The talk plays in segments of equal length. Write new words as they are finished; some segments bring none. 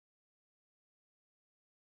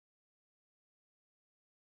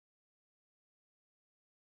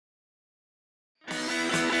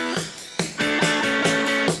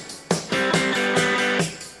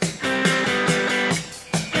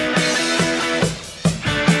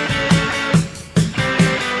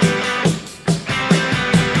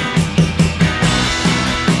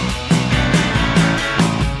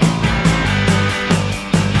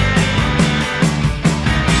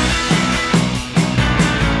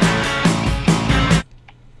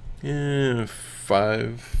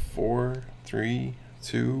5, 4, 3,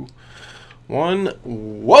 2, 1.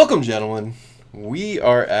 Welcome, gentlemen. We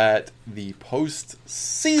are at the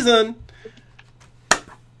postseason.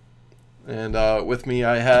 And with me,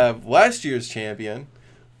 I have last year's champion,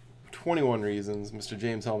 21 Reasons, Mr.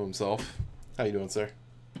 James Helm himself. How you doing, sir?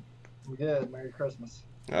 I'm good. Merry Christmas.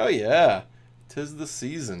 Oh, yeah. 'Tis the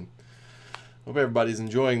season. Hope everybody's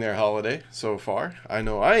enjoying their holiday so far. I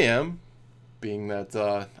know I am, being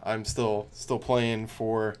that I'm still playing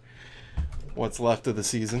for what's left of the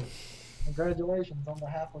season. Congratulations on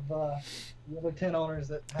behalf of the other 10 owners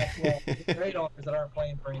that have great owners that aren't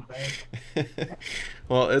playing for anything.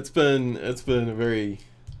 Well, it's been a very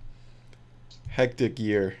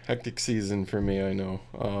hectic season for me. I know.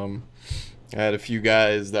 I had a few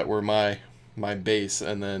guys that were my base,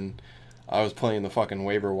 and then I was playing the fucking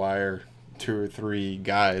waiver wire 2 or 3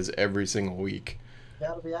 guys every single week. You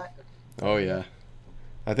gotta be active. Oh yeah,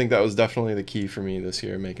 I think that was definitely the key for me this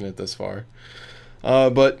year, making it this far.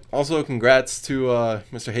 But also congrats to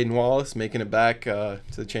Mr. Hayden Wallace making it back to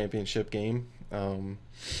the championship game.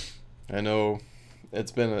 I know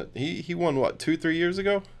it's been he won what 2-3 years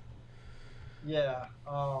ago. Yeah.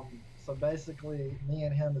 So basically, me or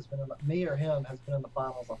him has been in the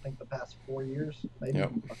finals. I think the past 4 years, maybe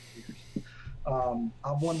Yep. 5 years.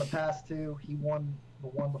 I've won the past 2. He won the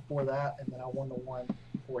one before that, and then I won the one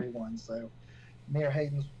before he won. So me or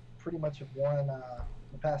Hayden's pretty much have won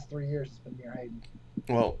the past 3 years. It's been me or Hayden.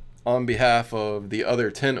 Well, on behalf of the other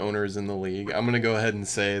 10 owners in the league, I'm going to go ahead and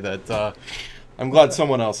say that I'm glad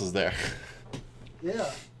someone else is there.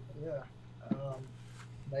 Yeah.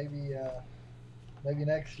 Maybe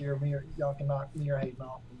next year y'all can knock me or Hayden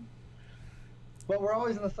off. But we're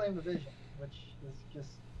always in the same division, which is just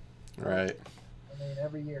Right. I mean,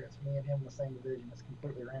 every year it's me and him in the same division. It's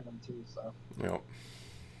completely random too. So. Yep.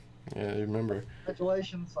 Yeah, you remember.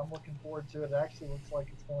 Congratulations! I'm looking forward to it. It actually looks like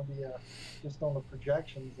it's going to be just on the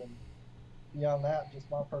projections, and beyond that, just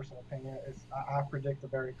my personal opinion is I predict a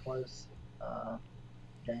very close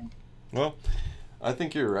game. Well, I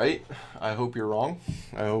think you're right. I hope you're wrong.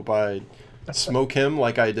 I hope I smoke him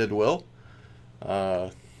like I did Will.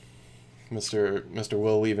 Mr.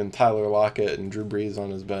 Will leaving Tyler Lockett and Drew Brees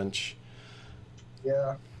on his bench.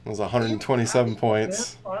 Yeah. It was 127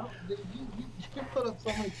 points. You put up so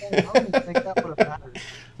many points. I don't even think that would have mattered.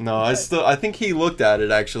 No, I think he looked at it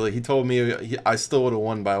actually. He told me I still would have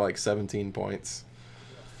won by like 17 points.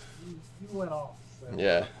 You went off. So.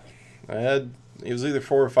 Yeah. It was either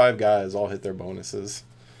 4 or 5 guys all hit their bonuses.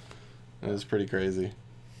 It was pretty crazy.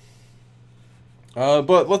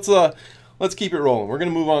 But let's keep it rolling. We're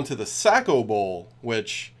gonna move on to the Sacco Bowl,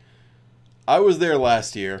 which I was there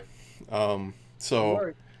last year.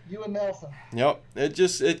 So you and Nelson. Yep.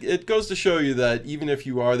 It goes to show you that even if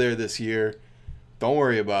you are there this year, don't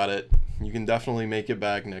worry about it. You can definitely make it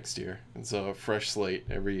back next year. It's a fresh slate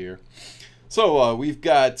every year. So we've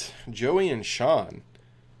got Joey and Sean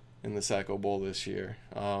in the Sacco Bowl this year.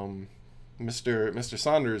 Mr.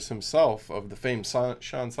 Saunders himself of the famed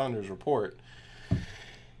Sean Saunders Report.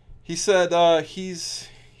 He said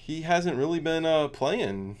he hasn't really been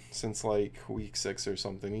playing since like week 6 or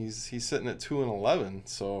something. He's sitting at 2-11.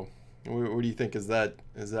 So, what do you think? Is that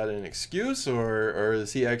an excuse, or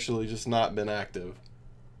has he actually just not been active?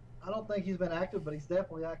 I don't think he's been active, but he's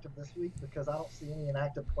definitely active this week because I don't see any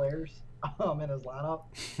inactive players in his lineup.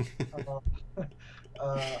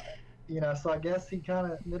 So I guess he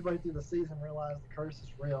kind of midway through the season realized the curse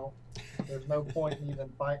is real. There's no point in even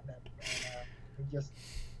fighting it. And,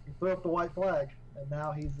 he threw up the white flag, and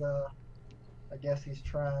now he's I guess he's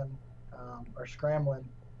trying or scrambling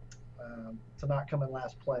to not come in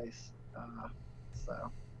last place.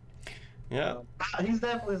 Yeah, he's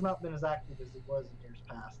definitely has not been as active as he was in years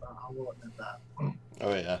past. I will admit that.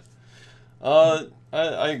 Oh yeah,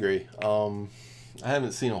 I agree. I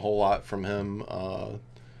haven't seen a whole lot from him. On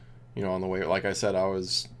the waiver. Like I said, I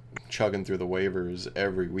was chugging through the waivers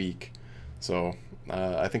every week, so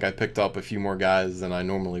I think I picked up a few more guys than I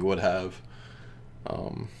normally would have.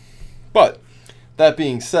 But that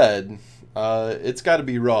being said, it's got to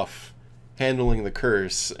be rough handling the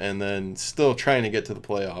curse and then still trying to get to the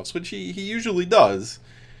playoffs, which he usually does.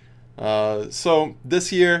 So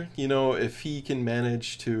this year, if he can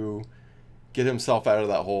manage to get himself out of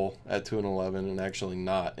that hole at 2-11 and actually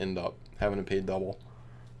not end up having to pay double,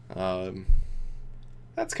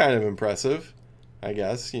 that's kind of impressive, I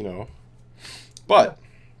guess, But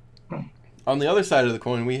on the other side of the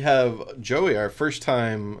coin, we have Joey, our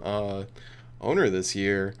first-time owner this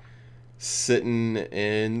year, sitting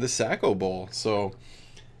in the Sacco Bowl. So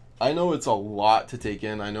I know it's a lot to take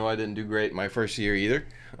in. I know I didn't do great my first year either.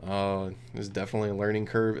 There's definitely a learning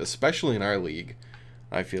curve, especially in our league,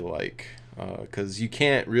 I feel like. Because you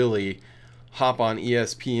can't really hop on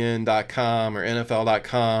ESPN.com or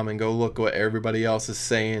NFL.com and go look what everybody else is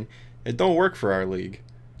saying. It don't work for our league.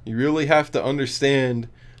 You really have to understand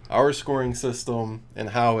our scoring system and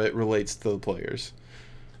how it relates to the players.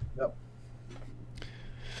 Yep.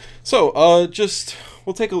 So,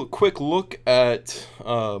 we'll take a quick look at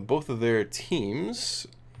both of their teams.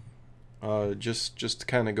 Just to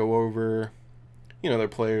kind of go over, their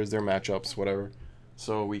players, their matchups, whatever,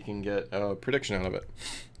 so we can get a prediction out of it.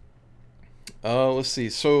 Let's see.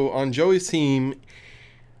 So on Joey's team,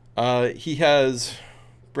 he has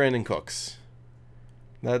Brandon Cooks.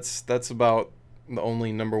 That's about the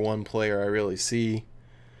only number one player I really see.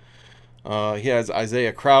 He has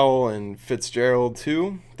Isaiah Crowell and Fitzgerald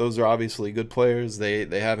too. Those are obviously good players.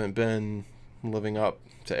 They haven't been living up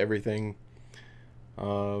to everything.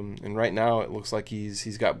 And right now it looks like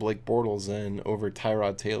he's got Blake Bortles in over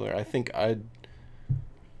Tyrod Taylor. I think I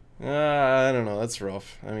don't know. That's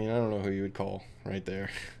rough. I mean, I don't know who you would call right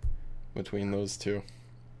there between those two.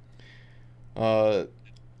 On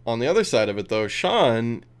the other side of it, though,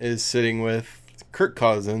 Sean is sitting with Kirk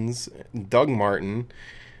Cousins, Doug Martin,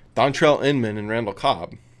 Dontrell Inman, and Randall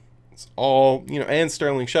Cobb. It's all, and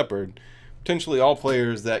Sterling Shepard. Potentially all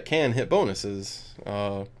players that can hit bonuses.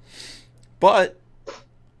 But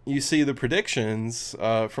you see the predictions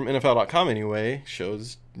from NFL.com anyway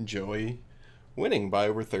shows Joey winning by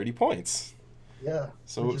over 30 points. Yeah.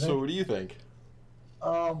 So what do you think?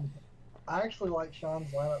 I actually like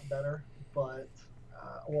Sean's lineup better, but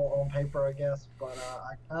on paper, I guess. But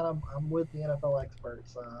I'm with the NFL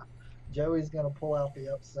experts. Joey's going to pull out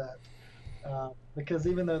the upset because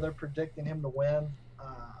even though they're predicting him to win,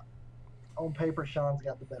 on paper, Sean's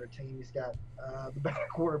got the better team. He's got the better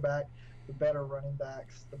quarterback, the better running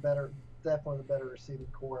backs, definitely the better receiving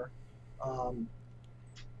core.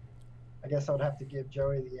 I guess I would have to give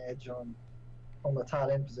Joey the edge on the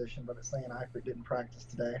tight end position, but it's saying Eifert didn't practice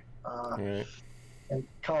today. Right. And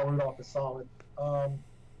Kyle Rudolph is solid. And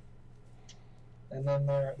then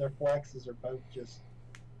their flexes are both just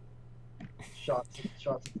shots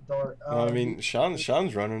at the dart. I mean,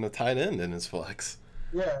 Sean's running a tight end in his flex.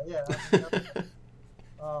 Yeah.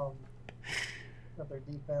 Got their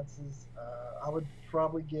defenses. I would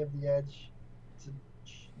probably give the edge to.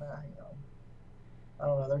 I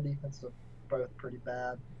don't know. Their defenses are both pretty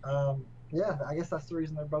bad. Yeah, I guess that's the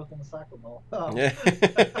reason they're both in the Sacco Bowl. Yeah,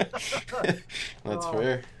 that's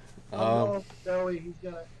fair. Joey, he's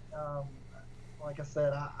gonna. Like I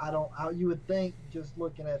said, you would think just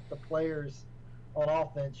looking at the players on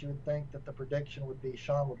offense, you would think that the prediction would be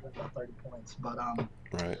Sean would win by 30 points. But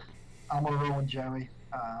right. I'm gonna roll with Joey.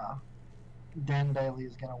 Dan Daly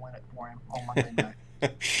is gonna win it for him on Monday night.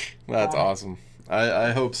 That's awesome.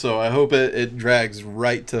 I hope so. I hope it drags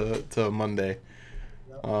right to Monday.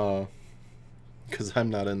 Yep. Because I'm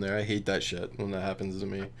not in there. I hate that shit when that happens to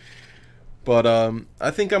me. But I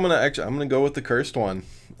think I'm gonna go with the cursed one.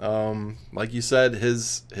 Like you said,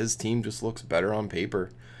 his team just looks better on paper.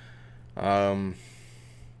 Yeah,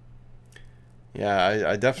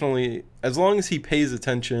 I definitely, as long as he pays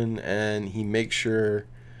attention and he makes sure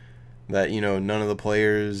that none of the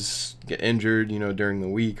players get injured during the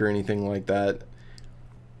week or anything like that.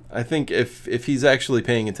 I think if he's actually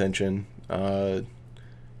paying attention, I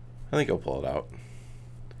think he'll pull it out.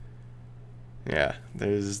 Yeah,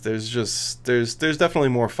 there's definitely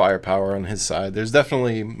more firepower on his side. There's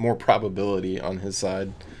definitely more probability on his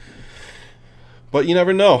side. But you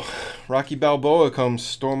never know. Rocky Balboa comes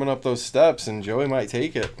storming up those steps, and Joey might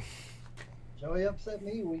take it. Joey upset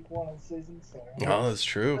me week 1 of the season, so. Oh, that's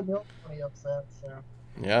true. Upset, so.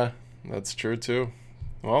 Yeah, that's true too.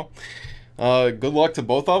 Well, good luck to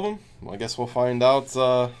both of them. I guess we'll find out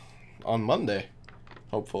on Monday,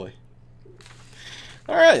 hopefully.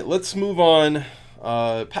 All right, let's move on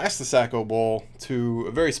past the Sacco Bowl to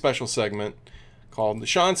a very special segment called the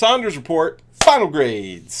Sean Saunders Report Final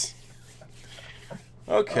Grades.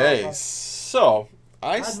 Okay, so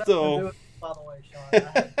I still. By the way, Sean, I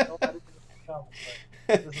had no idea this was coming,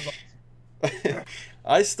 but this is awesome.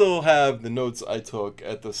 I still have the notes I took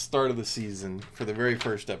at the start of the season for the very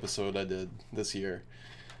first episode I did this year,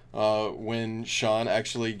 when Sean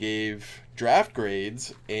actually gave draft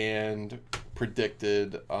grades and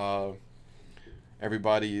predicted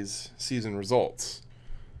everybody's season results.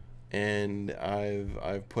 And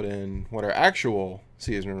I've put in what our actual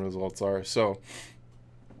season results are. So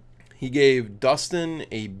he gave Dustin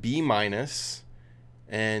a B-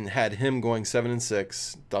 and had him going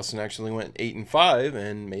 7-6. Dustin actually went 8-5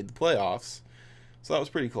 and made the playoffs. So that was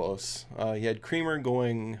pretty close. He had Creamer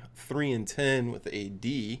going 3-10 with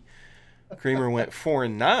AD. Creamer went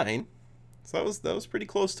 4-9. So that was pretty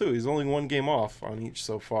close too. He's only one game off on each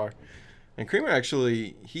so far. And Creamer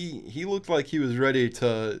actually he looked like he was ready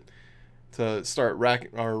to start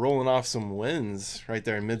rolling off some wins right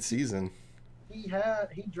there in midseason. He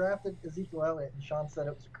drafted Ezekiel Elliott, and Sean said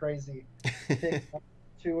it was a crazy pick,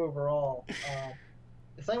 2 overall.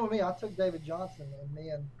 The same with me. I took David Johnson, and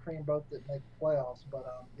me and Cream both didn't make the playoffs.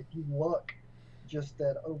 But if you look just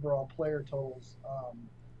at overall player totals,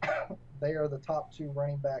 they are the top 2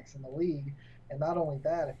 running backs in the league. And not only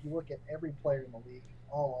that, if you look at every player in the league,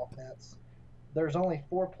 all offense, there's only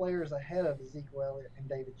 4 players ahead of Ezekiel Elliott and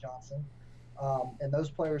David Johnson. And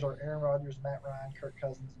those players are Aaron Rodgers, Matt Ryan, Kirk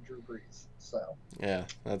Cousins, and Drew Brees. So yeah,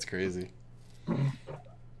 that's crazy.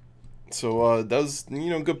 So those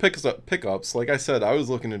good pickups. Like I said, I was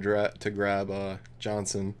looking to grab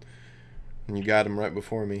Johnson, and you got him right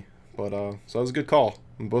before me. But so that was a good call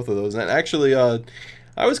on both of those. And actually,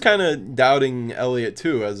 I was kind of doubting Elliott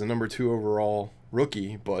too as a number 2 overall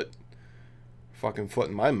rookie, but fucking foot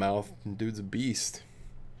in my mouth, dude's a beast.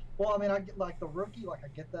 Well, I mean, I get like the rookie, I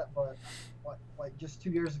get that, but like just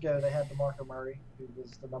 2 years ago they had DeMarco Murray, who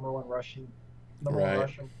was the number one rusher,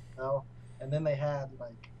 and then they had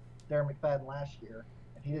like Darren McFadden last year,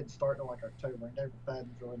 and he didn't start until like October. And Darren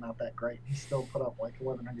McFadden's really not that great. He still put up like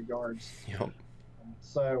 1,100 yards. Yep.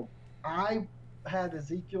 So I had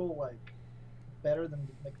Ezekiel like better than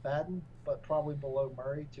McFadden, but probably below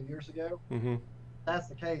Murray 2 years ago. Mm-hmm. If that's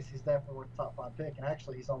the case, he's definitely worth top 5 pick, and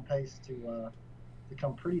actually he's on pace to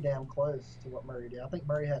come pretty damn close to what Murray did. I think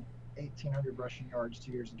Murray had 1,800 rushing yards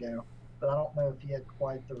 2 years ago, but I don't know if he had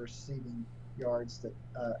quite the receiving yards that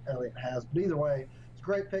Elliott has. But either way, it's a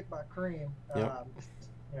great pick by Cream. Yep.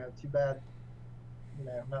 Too bad,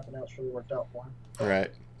 nothing else really worked out for him.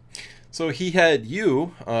 Right. So he had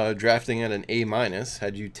you drafting at an A-,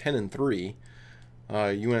 had you 10-3.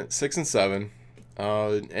 You went 6-7.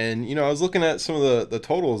 And I was looking at some of the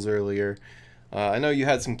totals earlier. I know you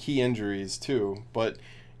had some key injuries too, but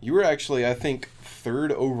you were actually, I think,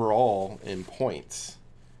 3rd overall in points,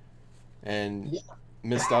 and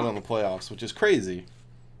missed out on the playoffs, which is crazy.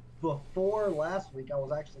 Before last week, I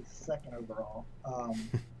was actually 2nd overall.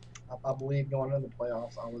 I believe going into the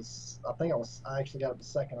playoffs, I actually got up to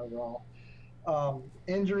 2nd overall.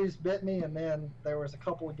 Injuries bit me, and then there was a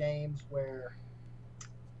couple of games where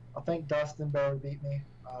I think Dustin barely beat me,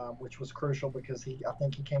 which was crucial because I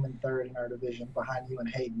think he came in 3rd in our division behind you and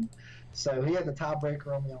Hayden. So he had the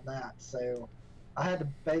tiebreaker on me on that. So I had to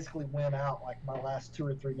basically win out like my last 2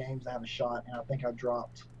 or 3 games to have a shot, and I think I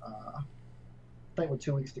dropped. I think with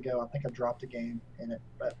 2 weeks to go, I think I dropped a game, and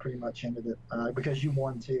that pretty much ended it because you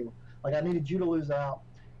won too. Like I needed you to lose out,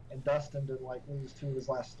 and Dustin to like lose 2 of his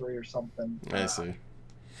last 3 or something. I see.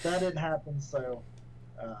 That didn't happen, so.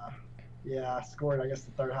 Yeah, I scored, I guess,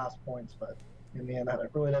 the 3rd highest points, but in the end,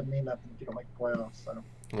 that really doesn't mean nothing if you don't make the playoffs. So.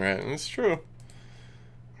 Right, that's true.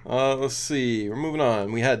 Let's see. We're moving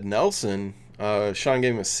on. We had Nelson. Sean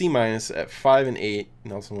gave him a C- at 5-8.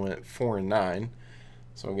 Nelson went 4-9.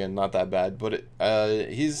 So again, not that bad. But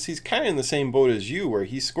he's kind of in the same boat as you, where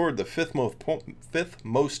he scored the 5th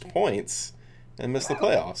most points and missed the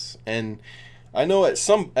playoffs. And I know at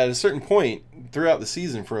a certain point throughout the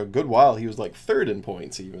season, for a good while, he was like 3rd in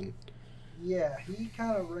points even. Yeah, he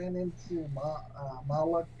kind of ran into my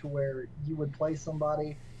luck to where you would play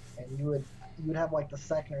somebody and you would have like the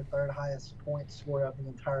 2nd or 3rd highest point score of the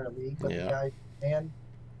entire league, but the guy and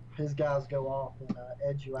his guys go off and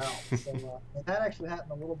edge you out. So and that actually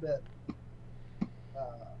happened a little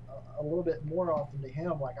bit more often to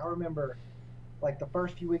him. Like I remember, like the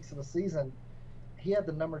first few weeks of the season, he had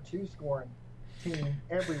the number 2 scoring team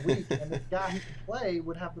every week, and the guy he could play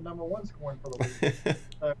would have the number 1 scoring for the week.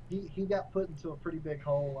 So he got put into a pretty big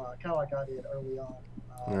hole, kind of like I did early on.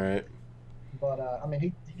 Right. But I mean,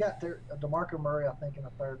 he got there, DeMarco Murray, I think, in the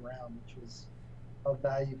 3rd round, which was a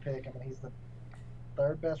value pick. I mean, he's the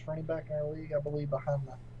 3rd best running back in our league, I believe, behind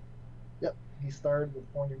he's 3rd with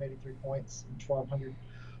 483 points and 1,200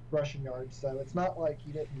 rushing yards. So it's not like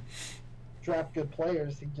he didn't draft good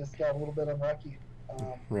players; he just got a little bit unlucky.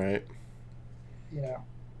 Right.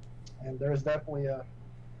 And there's definitely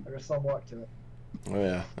there's some luck to it. Oh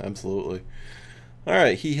yeah, absolutely. All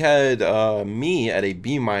right, he had me at a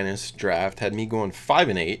B- draft. Had me going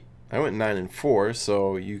 5-8. I went 9-4,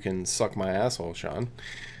 so you can suck my asshole, Sean.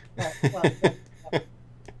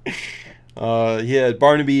 He had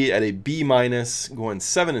Barnaby at a B- going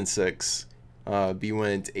 7-6. B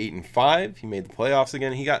went 8-5. He made the playoffs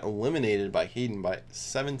again. He got eliminated by Hayden by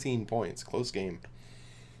 17 points. Close game.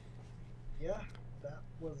 Yeah,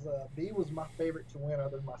 B was my favorite to win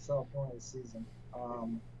other than myself during the season.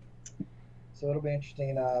 So it'll be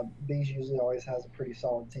interesting. B's usually always has a pretty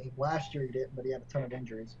solid team. Last year he didn't, but he had a ton of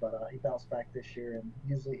injuries. But he bounced back this year, and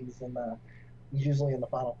usually he's usually in the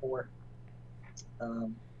Final Four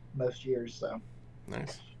most years. So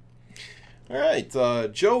nice. All right,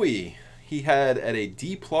 Joey. He had at a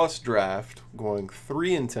D+ draft, going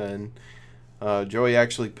 3-10. Joey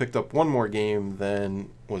actually picked up one more game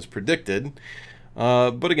than was predicted.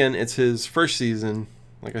 But again, it's his first season.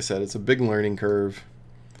 Like I said, it's a big learning curve.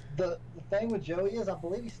 The thing with Joey is, I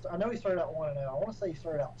know he started out 1-0. I want to say he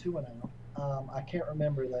started out 2-0. I can't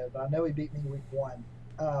remember though, but I know he beat me week 1.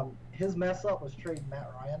 His mess up was trading Matt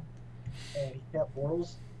Ryan, and he kept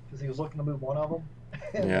Bortles because he was looking to move one of them.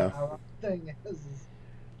 And Yeah. The thing is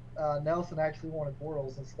Nelson actually wanted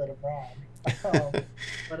Bortles instead of Ryan.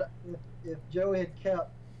 But if Joey had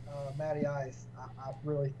kept Matty Ice, I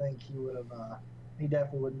really think he would have. He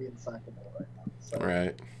definitely wouldn't be in the cycle right now. So,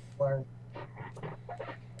 Right. Learn.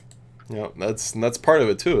 Yeah, that's part of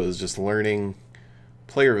it too, is just learning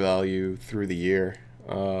player value through the year.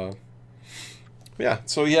 Yeah,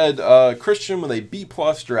 so he had Christian with a B+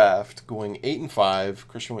 draft, going 8-5.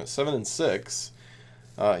 Christian went 7-6.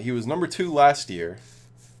 He was number 2 last year,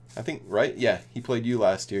 I think. Right? Yeah, he played you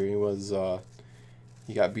last year.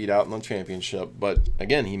 He got beat out in the championship, but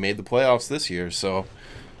again, he made the playoffs this year, so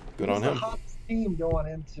good on him. The hottest team going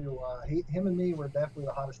into him and me were definitely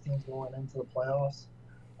the hottest teams going into the playoffs.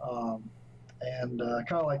 And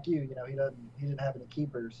kind of like you know, he didn't have any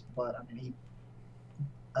keepers, but I mean he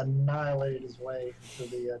annihilated his way to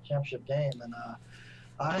the championship game, and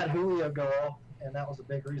I had Julio go off, and that was a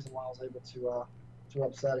big reason why I was able to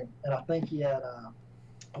upset him. And I think he had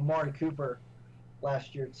Amari Cooper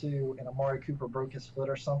last year too, and Amari Cooper broke his foot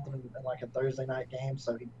or something in like a Thursday night game,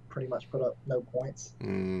 so he pretty much put up no points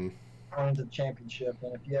going to the championship.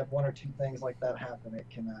 And if you have one or two things like that happen, it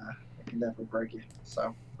can definitely break you.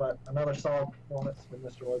 So, but another solid performance with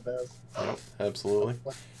Mr. Lopez. Absolutely.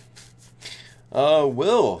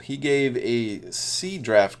 Will, he gave a C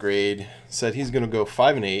draft grade, said he's going to go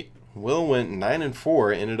 5-8. Will went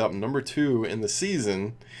 9-4, ended up number 2 in the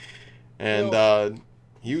season, and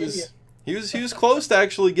he was close to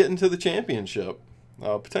actually getting to the championship,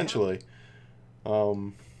 potentially.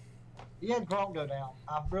 He had Gronk go down.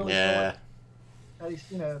 I really thought that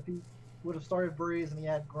if he would have started Breeze and he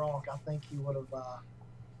had Gronk, I think he would have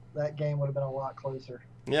that game would have been a lot closer.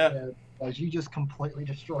 Yeah. As you just completely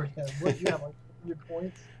destroyed him. What did you have, like 100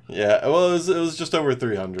 points? Yeah, well, it was just over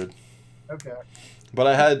 300. Okay. But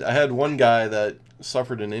I had one guy that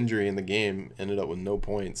suffered an injury in the game, ended up with no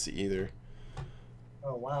points either.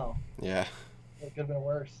 Oh, wow. Yeah. It could have been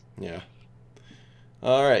worse. Yeah.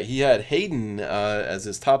 All right, he had Hayden as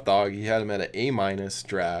his top dog. He had him at an A-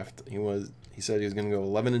 draft. He said he was going to go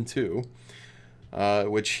 11-2.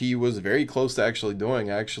 Which he was very close to actually doing.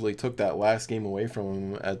 I actually took that last game away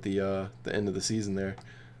from him at the end of the season there.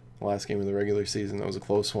 The last game of the regular season. That was a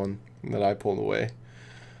close one that I pulled away.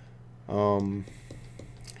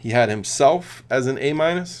 He had himself as an A-.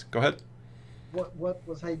 Go ahead. What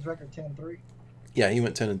was Hayden's record? 10-3? Yeah, he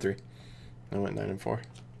went 10-3. I went 9-4.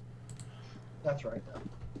 That's right.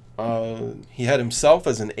 He had himself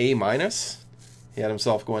as an A-. He had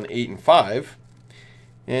himself going 8-5.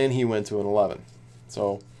 And he went to an 11.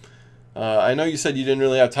 So, I know you said you didn't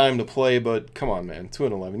really have time to play, but come on, man.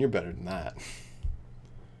 2-11, you're better than that.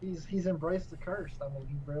 He's embraced the curse. I mean,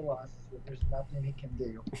 he realizes that there's nothing he can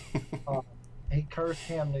do. He cursed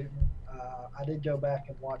Cam Newton. I did go back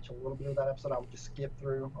and watch a little bit of that episode. I would just skip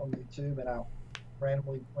through on YouTube, and I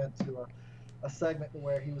randomly went to a segment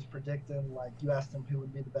where he was predicting, like, you asked him who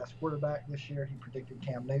would be the best quarterback this year. He predicted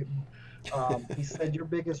Cam Newton. He said your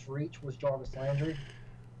biggest reach was Jarvis Landry.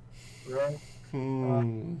 Really?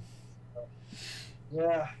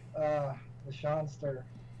 Yeah, the Seanster.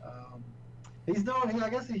 He's doing. I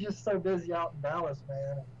guess he's just so busy out in Dallas,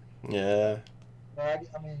 man. Yeah. I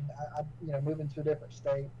mean, moving to a different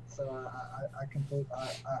state, so I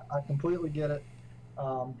completely get it.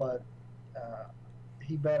 But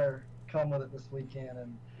he better come with it this weekend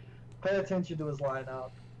and pay attention to his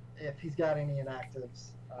lineup. If he's got any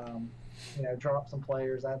inactives, drop some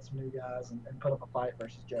players, add some new guys, and put up a fight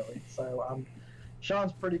versus Joey. So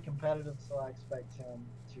Sean's pretty competitive, so I expect him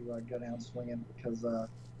to go down swinging because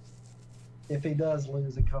if he does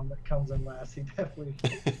lose and comes in last, he definitely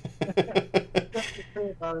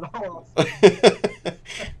about it all.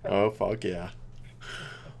 Oh, fuck yeah.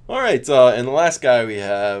 All right, and the last guy we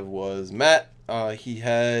have was Matt. He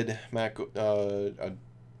had a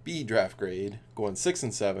B draft grade, going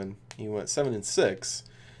 6-7. He went 7-6.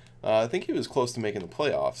 I think he was close to making the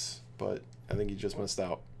playoffs, but I think he just missed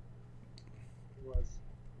out. He was.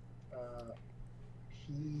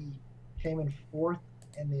 He came in 4th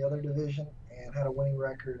in the other division and had a winning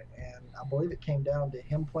record. And I believe it came down to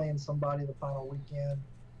him playing somebody the final weekend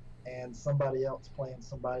and somebody else playing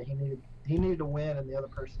somebody. He needed to win, and the other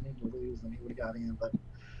person needed to lose, and he would have got in. But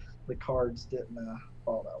the cards didn't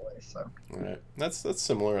fall that way. So. All right, that's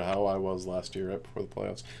similar to how I was last year, right before the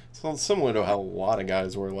playoffs. So similar to how a lot of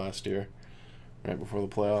guys were last year, right before the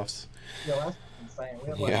playoffs. Yeah, that's insane. We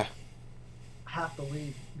had like half the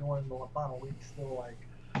league going into the final week still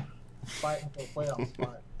like fighting for a playoff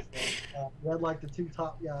spot. So, we had like the 2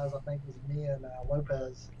 top guys. I think it was me and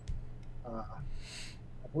Lopez. I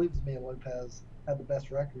believe it was me and Lopez had the best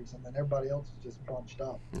records, and then everybody else was just bunched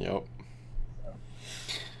up. Yep. So.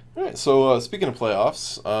 All right, so speaking of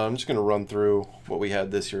playoffs, I'm just going to run through what we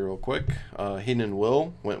had this year real quick. Hayden and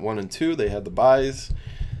Will went 1 and 2. They had the byes.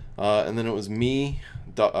 And then it was me,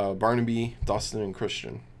 Barnaby, Dustin, and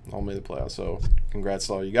Christian. All made the playoffs, so congrats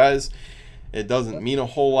to all you guys. It doesn't mean a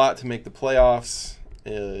whole lot to make the playoffs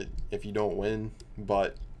if you don't win,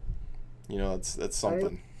 but, you know, that's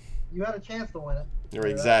something. You had a chance to win it. So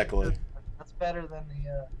exactly. That's better than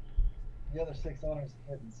the other 6 owners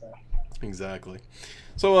didn't, so. Exactly.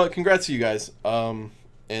 So congrats to you guys. And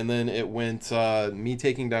then it went me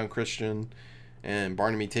taking down Christian and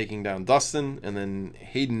Barnaby taking down Dustin, and then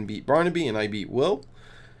Hayden beat Barnaby and I beat Will.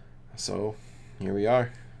 So here we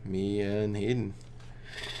are, me and Hayden.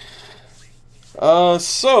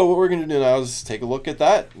 So what we're gonna do now is take a look at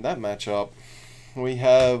that matchup. We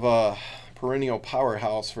have perennial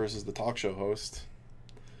powerhouse versus the talk show host.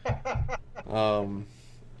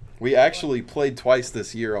 We actually played twice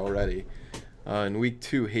this year already. In week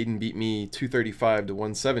 2, Hayden beat me 235 to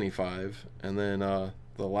 175, and then the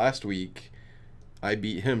last week I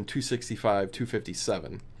beat him 265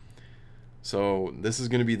 257. So this is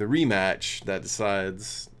going to be the rematch that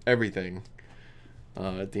decides everything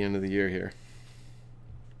at the end of the year here.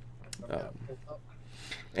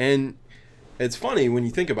 And it's funny when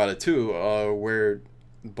you think about it too, where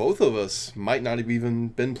both of us might not have even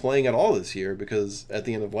been playing at all this year, because at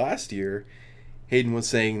the end of last year, Hayden was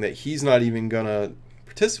saying that he's not even going to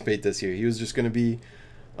participate this year. He was just going to be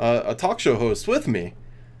a talk show host with me.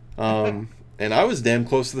 And I was damn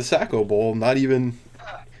close to the Sacco Bowl, not even.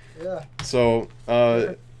 Yeah. So,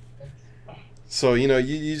 you know,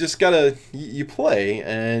 you just got to, you play,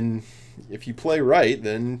 and if you play right,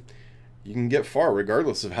 then you can get far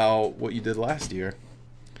regardless of what you did last year.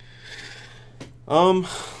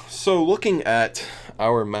 So looking at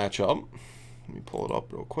our matchup, let me pull it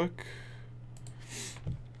up real quick.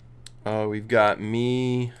 We've got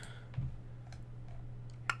me.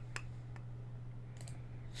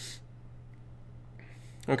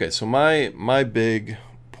 Okay, so my big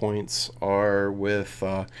points are with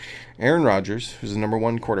Aaron Rodgers, who's the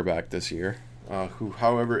 #1 quarterback this year, who,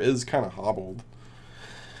 however, is kind of hobbled.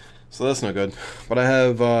 So that's no good. But I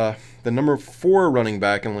have the #4 running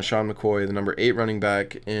back in LaShawn McCoy, the #8 running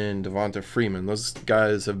back in Devonta Freeman. Those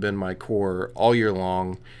guys have been my core all year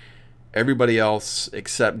long. Everybody else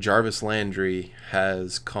except Jarvis Landry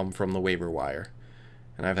has come from the waiver wire.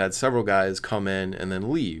 And I've had several guys come in and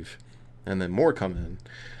then leave, and then more come in.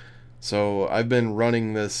 So I've been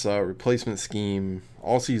running this replacement scheme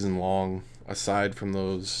all season long, aside from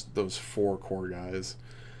those 4 core guys.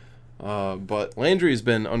 But Landry's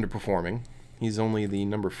been underperforming. He's only the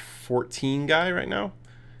 #14 guy right now.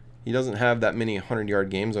 He doesn't have that many 100-yard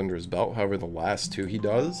games under his belt. However, the last 2 he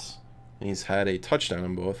does. And he's had a touchdown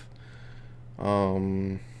in both.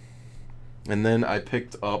 And then I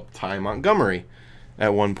picked up Ty Montgomery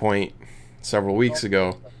at one point several weeks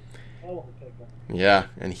ago. Yeah,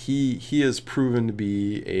 and he has proven to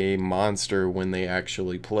be a monster when they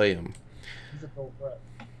actually play him. He's a full threat.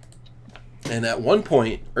 And at one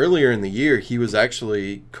point earlier in the year, he was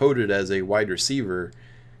actually coded as a wide receiver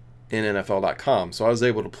in NFL.com. So I was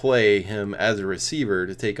able to play him as a receiver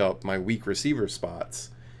to take up my weak receiver spots.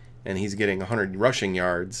 And he's getting 100 rushing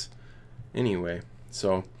yards anyway.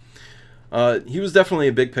 So he was definitely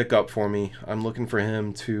a big pickup for me. I'm looking for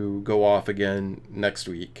him to go off again next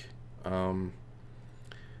week.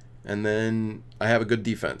 And then I have a good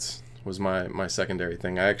defense was my secondary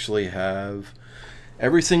thing. I actually have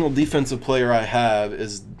every single defensive player I have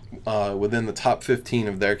is within the top 15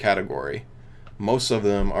 of their category. Most of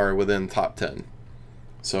them are within top 10.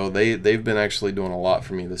 So they've been actually doing a lot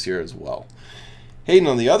for me this year as well. Hayden,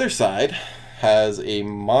 on the other side, has a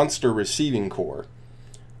monster receiving core.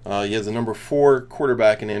 He has a #4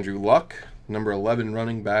 quarterback in Andrew Luck, #11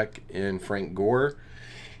 running back in Frank Gore.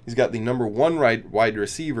 He's got the number 1 wide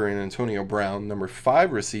receiver in Antonio Brown, number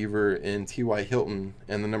 5 receiver in T.Y. Hilton,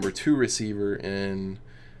 and the number 2 receiver in,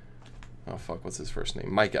 oh fuck, what's his first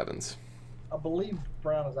name? Mike Evans. I believe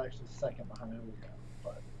Brown is actually second behind Julio,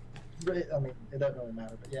 but I mean it doesn't really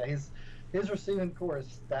matter. But yeah, his receiving core is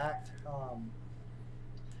stacked.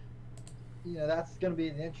 You know, that's going to be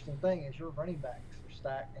the interesting thing is your running backs are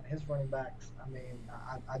stacked, and his running backs. I mean,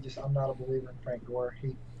 I'm not a believer in Frank Gore.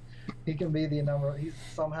 He can be he's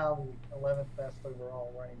somehow the 11th best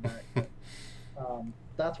overall running back. But,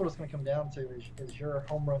 that's what it's going to come down to is your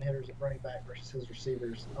home run hitters at running back versus his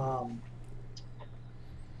receivers.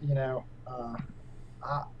 You know,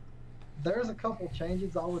 there's a couple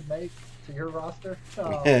changes I would make to your roster.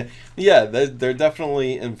 Yeah, they're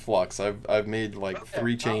definitely in flux. I've made like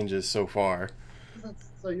 3 changes so far.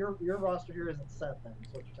 So your roster here isn't set then,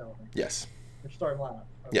 is what you're telling me? Yes. Your starting lineup?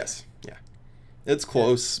 Okay. Yes, yeah. It's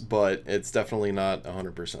close, but it's definitely not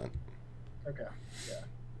 100%. Okay,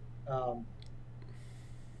 yeah.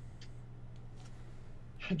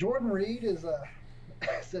 Jordan Reed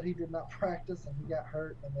said he did not practice and he got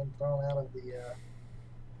hurt and then thrown out of the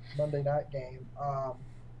Monday night game. I'm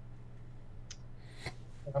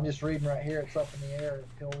just reading right here. It's up in the air if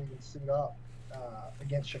he'll even suit up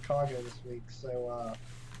against Chicago this week. So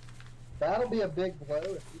that'll be a big blow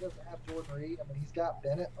if he doesn't have Jordan Reed. I mean, he's got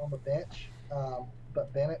Bennett on the bench,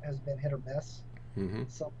 but Bennett has been hit or miss. Mm-hmm.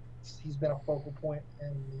 So he's been a focal point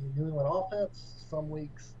in the New England offense. Some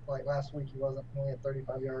weeks, like last week, he wasn't. He only had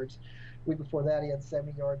 35 yards. Week before that, he had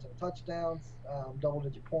 70 yards and touchdowns,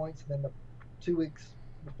 double-digit points. And then the 2 weeks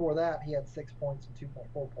before that, he had 6 points and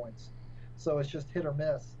 2.4 points. So it's just hit or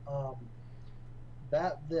miss.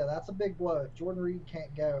 That's a big blow. If Jordan Reed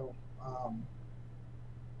can't go,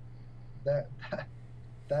 that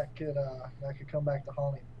could come back to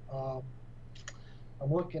haunt him.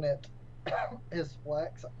 I'm looking at his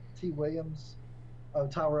flex,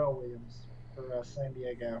 Tyrell Williams for San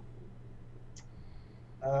Diego.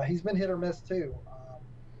 He's been hit or miss too.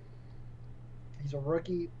 He's a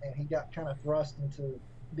rookie, and he got kind of thrust into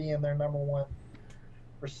being their number 1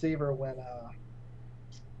 receiver when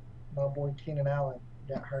my boy Keenan Allen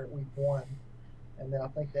got hurt week 1, and then I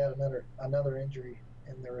think they had another injury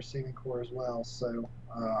in their receiving core as well. So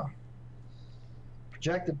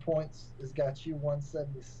projected points has got you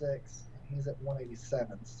 176, and he's at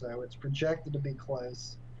 187. So it's projected to be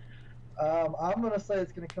close. I'm going to say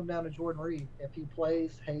it's going to come down to Jordan Reed. If he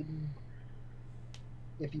plays, Hayden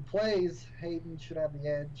should have the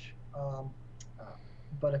edge.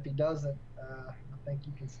 But if he doesn't, I think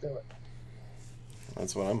you can steal it.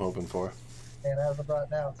 That's what I'm hoping for. And as of right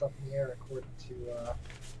now, it's up in the air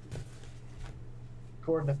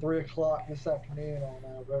according to 3 o'clock this afternoon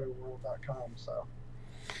on rotoworld.com. So.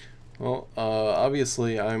 Well,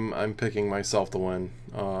 obviously, I'm picking myself to win.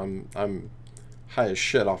 I'm high as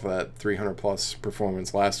shit off of that 300+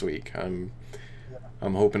 performance last week. I'm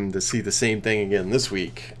hoping to see the same thing again this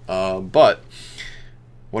week. But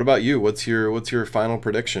what about you? What's your final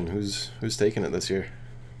prediction? Who's taking it this year?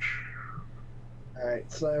 All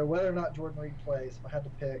right. So whether or not Jordan Reed plays, if I had to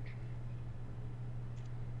pick,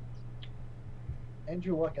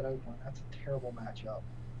 Andrew Luck at Oakland. That's a terrible matchup.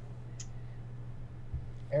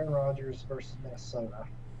 Aaron Rodgers versus Minnesota.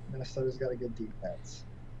 Minnesota's got a good defense,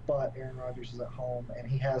 but Aaron Rodgers is at home, and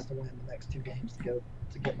he has to win the next 2 games to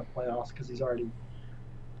get in the playoffs because he's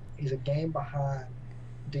a game behind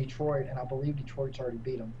Detroit, and I believe Detroit's already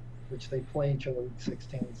beat him, which they play each other week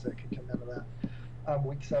 16, so it could come into that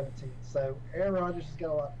week 17. So Aaron Rodgers has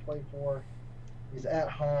got a lot to play for. He's at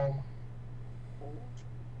home.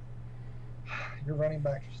 Your running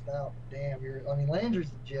backs are stout. Damn,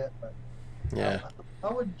 Landry's legit, but yeah,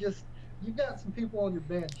 I would just. You've got some people on your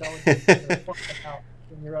bench. I would consider fucking out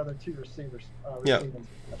in your other 2 receivers. Receiving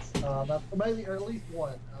that's maybe, or at least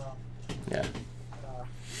one. Yeah.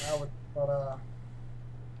 I would, but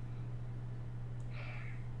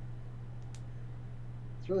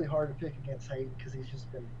it's really hard to pick against Hayden because he's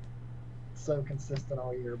just been so consistent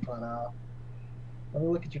all year. But let me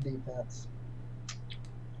look at your defense.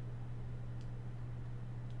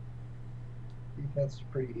 Defense is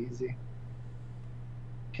pretty easy.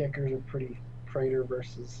 Kickers are pretty Prater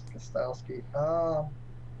versus Kostelski.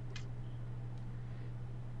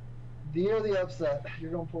 The year of the upset,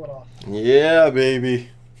 you're going to pull it off. Yeah, baby.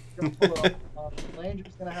 You're going to pull it off.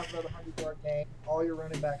 Landry's going to have another 100-yard game. All your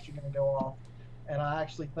running backs are going to go off. And I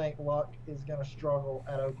actually think Luck is going to struggle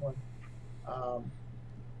at Oakland. I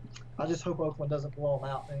just hope Oakland doesn't blow him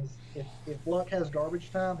out. And if Luck has garbage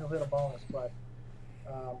time, he'll hit a bonus. But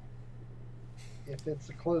if it's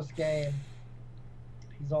a close game,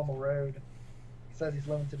 he's on the road. He's says he's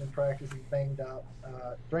limited in practice. He's banged up.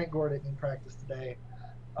 Brent Gore didn't even practice today.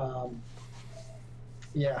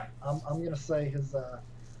 Yeah, I'm going to say his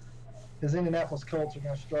Indianapolis Colts are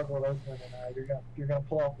going to struggle at Oakland, and you're going to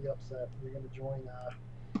pull off the upset. You're going to join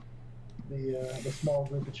the small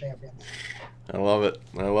group of champions. I love it.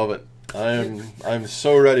 I love it. I'm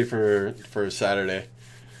so ready for Saturday.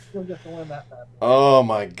 You'll get to win that bad. Oh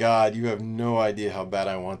my God, you have no idea how bad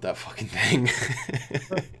I want that fucking thing.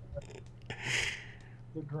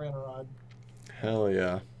 The grin rod. Hell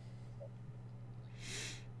yeah.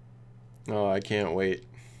 Oh, I can't wait.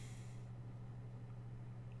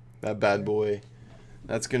 That bad boy,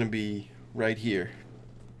 that's going to be right here.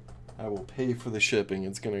 I will pay for the shipping.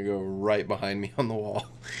 It's going to go right behind me on the wall.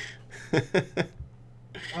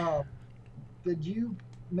 Did you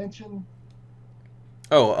mention?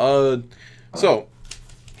 So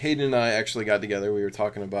Hayden and I actually got together. We were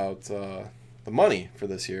talking about the money for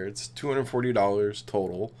this year. It's $240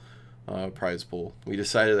 total prize pool. We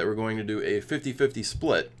decided that we're going to do a 50-50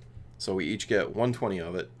 split. So we each get 120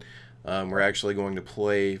 of it. We're actually going to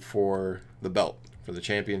play for the belt, for the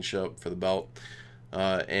championship, for the belt.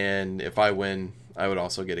 And if I win, I would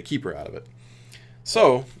also get a keeper out of it.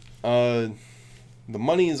 So the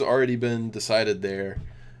money has already been decided there.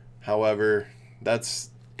 However, that's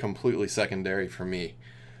completely secondary for me.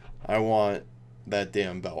 I want that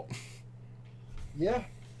damn belt. Yeah.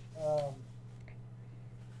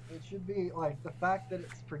 It should be, like, the fact that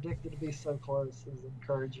it's predicted to be so close is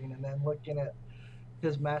encouraging. And then looking at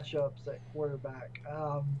his matchups at quarterback,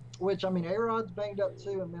 which, I mean, A-Rod's banged up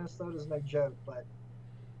too, and Minnesota's no joke, but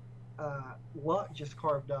Luck just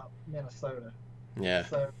carved up Minnesota. Yeah.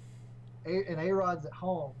 So, and A-Rod's at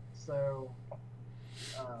home, so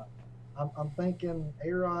I'm thinking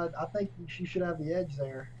A-Rod, I think she should have the edge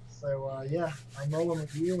there. So, yeah, I'm rolling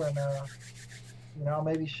with you, and, you know, I'll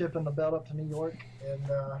maybe shipping the belt up to New York, and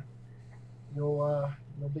you'll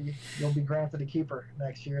be granted a keeper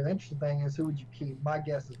next year. The interesting thing is, who would you keep? My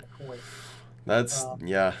guess is McCoy. That's tough.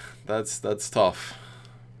 McCoy, That's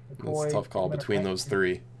a tough call between those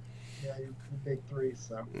three. Yeah, your big three.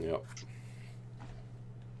 So. Yep.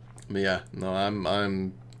 But yeah, no,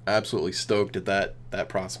 I'm absolutely stoked at that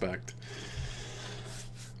prospect.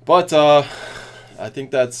 But I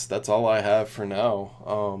think that's all I have for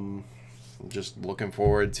now. Just looking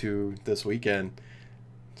forward to this weekend,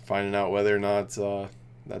 finding out whether or not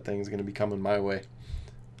that thing's going to be coming my way.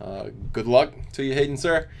 Good luck to you, Hayden,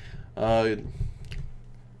 sir. I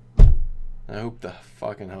hope the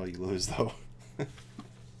fucking hell you lose, though.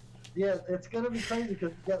 Yeah, it's going to be crazy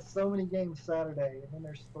because we got so many games Saturday, and then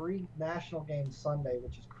there's 3 national games Sunday,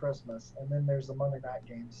 which is Christmas, and then there's a Monday night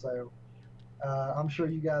game. So I'm sure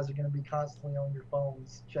you guys are going to be constantly on your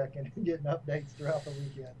phones checking and getting updates throughout the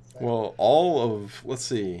weekend. So. Well, let's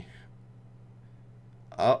see.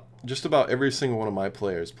 Just about every single one of my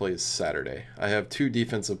players plays Saturday. I have 2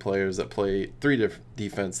 defensive players that play, 3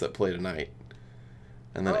 defense that play tonight.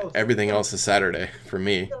 And then everything else is Saturday for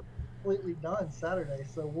me. Completely done Saturday.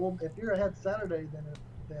 So if you're ahead Saturday,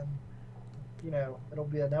 then you know it'll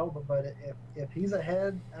be an elbow. But if he's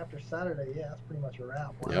ahead after Saturday, yeah, that's pretty much a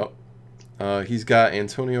wrap. Wow. Yep. He's got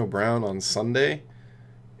Antonio Brown on Sunday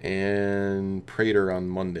and Prater on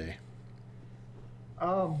Monday.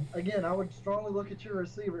 Again, I would strongly look at your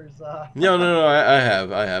receivers. No, I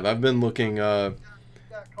have. I've been looking. You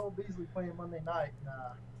got Cole Beasley playing Monday night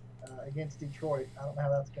against Detroit. I don't know how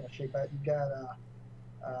that's going to shape out. You got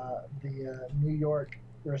the New York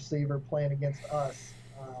receiver playing against us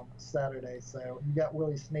Saturday. So you got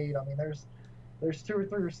Willie Snead. I mean, there's 2 or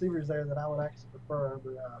 3 receivers there that I would actually prefer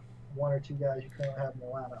over 1 or 2 guys you currently have in the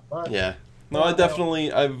lineup. But yeah, no, I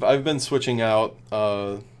definitely I've been switching out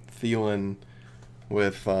Thielen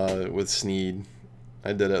with Snead.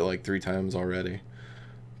 I did it like 3 times already,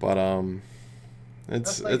 but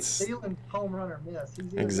it's Thielen's home run or miss.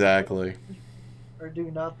 He's exactly. Or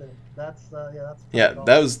do nothing. That's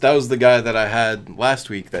that was the guy that I had last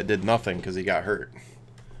week that did nothing because he got hurt.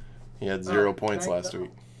 He had 0 points last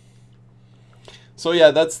week. So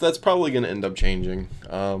yeah, that's probably gonna end up changing.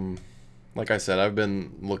 Like I said, I've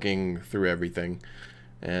been looking through everything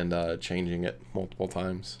and changing it multiple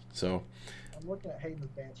times. So I'm looking at Hayden's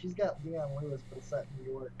bench. He's got Deion Lewis, but it's at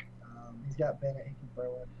New York. He's got Bennett he can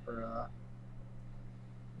throw in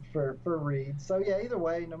for Reed. So yeah, either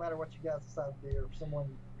way, no matter what you guys decide to do, if someone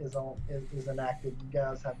is inactive, you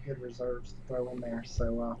guys have good reserves to throw in there.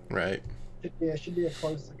 So right. It should be a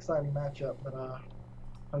close, exciting matchup, but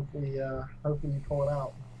hopefully you pull it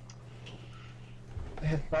out.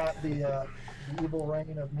 If not, the evil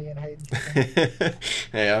reign of me and Hayden.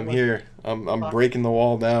 Hey, I'm here. I'm breaking the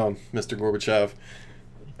wall down, Mr. Gorbachev.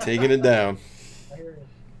 Taking it down. I hear you.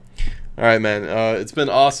 All right, man. It's been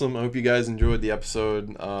awesome. I hope you guys enjoyed the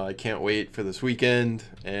episode. I can't wait for this weekend,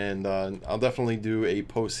 and I'll definitely do a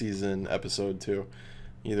postseason episode too.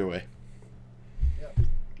 Either way. Yep.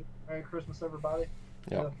 Merry Christmas, everybody.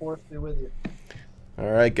 Yep. The 4th be with you.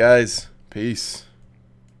 All right, guys. Peace.